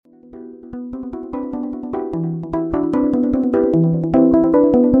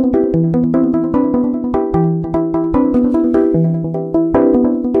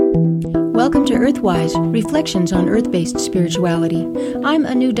Welcome to Earthwise, Reflections on Earth-Based Spirituality. I'm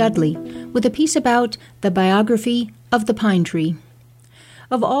Anu Dudley, with a piece about the biography of the pine tree.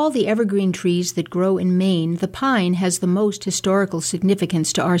 Of all the evergreen trees that grow in Maine, the pine has the most historical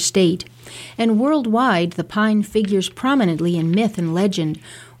significance to our state, and worldwide the pine figures prominently in myth and legend,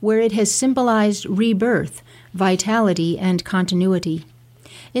 where it has symbolized rebirth, vitality, and continuity.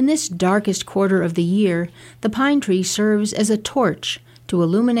 In this darkest quarter of the year, the pine tree serves as a torch to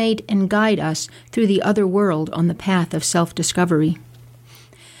illuminate and guide us through the other world on the path of self-discovery.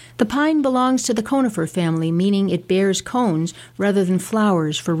 The pine belongs to the conifer family, meaning it bears cones rather than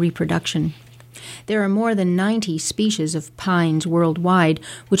flowers for reproduction. There are more than 90 species of pines worldwide,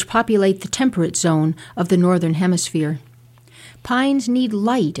 which populate the temperate zone of the northern hemisphere. Pines need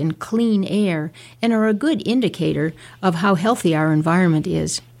light and clean air and are a good indicator of how healthy our environment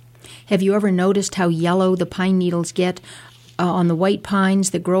is. Have you ever noticed how yellow the pine needles get on the white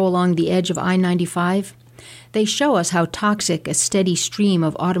pines that grow along the edge of I-95? They show us how toxic a steady stream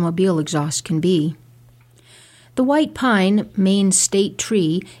of automobile exhaust can be. The white pine, Maine's state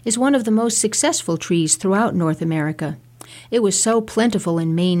tree, is one of the most successful trees throughout North America. It was so plentiful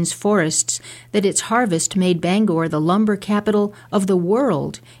in Maine's forests that its harvest made Bangor the lumber capital of the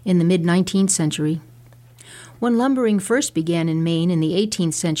world in the mid-19th century. When lumbering first began in Maine in the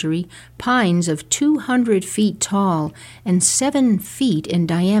 18th century, pines of 200 feet tall and 7 feet in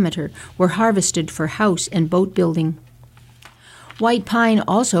diameter were harvested for house and boat building. White pine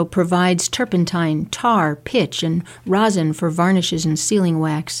also provides turpentine, tar, pitch, and rosin for varnishes and sealing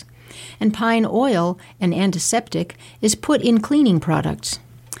wax. And pine oil, an antiseptic, is put in cleaning products.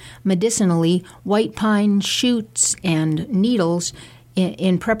 Medicinally, white pine shoots and needles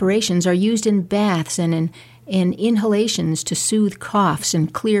in preparations are used in baths and in inhalations to soothe coughs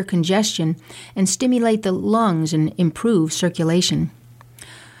and clear congestion and stimulate the lungs and improve circulation.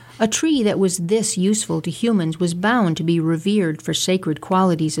 A tree that was this useful to humans was bound to be revered for sacred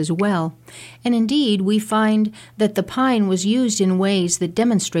qualities as well, and indeed we find that the pine was used in ways that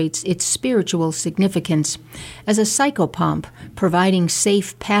demonstrates its spiritual significance as a psychopomp providing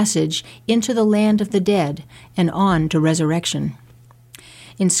safe passage into the land of the dead and on to resurrection.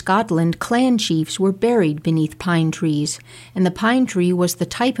 In Scotland, clan chiefs were buried beneath pine trees, and the pine tree was the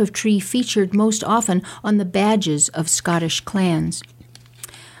type of tree featured most often on the badges of Scottish clans.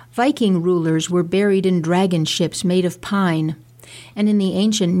 Viking rulers were buried in dragon ships made of pine, and in the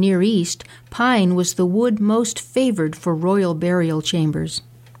ancient Near East, pine was the wood most favored for royal burial chambers.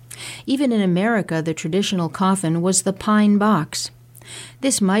 Even in America, the traditional coffin was the pine box.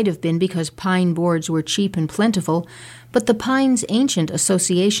 This might have been because pine boards were cheap and plentiful, but the pine's ancient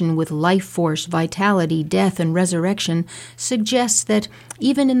association with life force, vitality, death, and resurrection suggests that,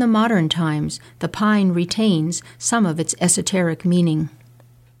 even in the modern times, the pine retains some of its esoteric meaning.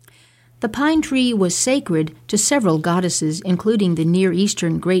 The pine tree was sacred to several goddesses, including the Near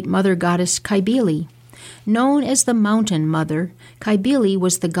Eastern great mother goddess Cybele. Known as the Mountain Mother, Cybele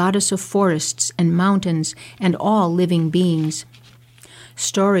was the goddess of forests and mountains and all living beings.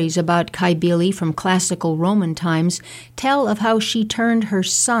 Stories about Cybele from classical Roman times tell of how she turned her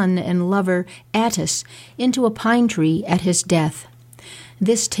son and lover Attis into a pine tree at his death.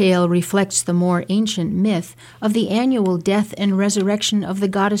 This tale reflects the more ancient myth of the annual death and resurrection of the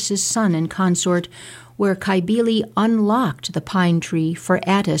goddess's son and consort, where Cybele unlocked the pine tree for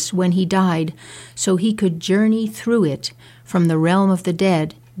Attis when he died, so he could journey through it from the realm of the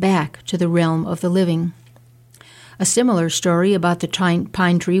dead back to the realm of the living. A similar story about the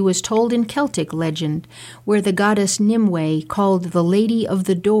pine tree was told in Celtic legend, where the goddess Nimue, called the Lady of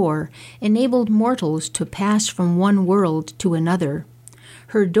the Door, enabled mortals to pass from one world to another.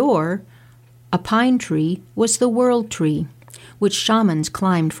 Her door, a pine tree, was the world tree, which shamans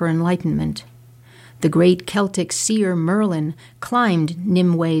climbed for enlightenment. The great Celtic seer Merlin climbed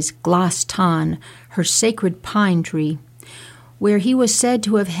Nimue's Glas Tan, her sacred pine tree, where he was said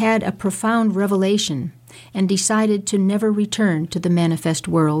to have had a profound revelation and decided to never return to the manifest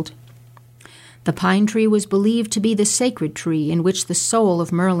world. The pine tree was believed to be the sacred tree in which the soul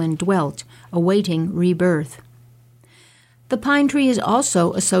of Merlin dwelt, awaiting rebirth. The pine tree is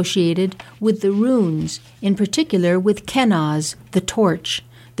also associated with the runes, in particular with Kenaz, the torch,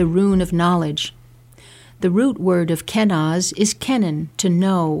 the rune of knowledge. The root word of Kenaz is kennen, to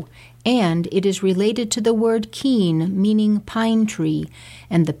know, and it is related to the word keen, meaning pine tree,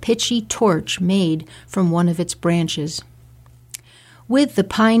 and the pitchy torch made from one of its branches. With the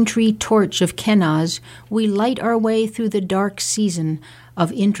pine tree torch of Kenaz, we light our way through the dark season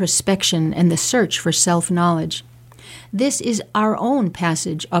of introspection and the search for self-knowledge. This is our own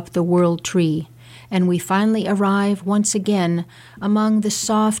passage up the world tree, and we finally arrive once again among the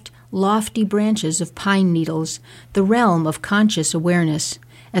soft, lofty branches of pine needles, the realm of conscious awareness,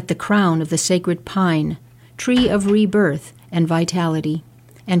 at the crown of the sacred pine, tree of rebirth and vitality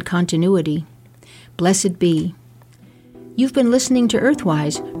and continuity. Blessed be. You've been listening to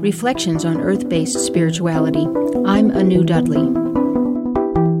Earthwise, Reflections on Earth-Based Spirituality. I'm Anu Dudley.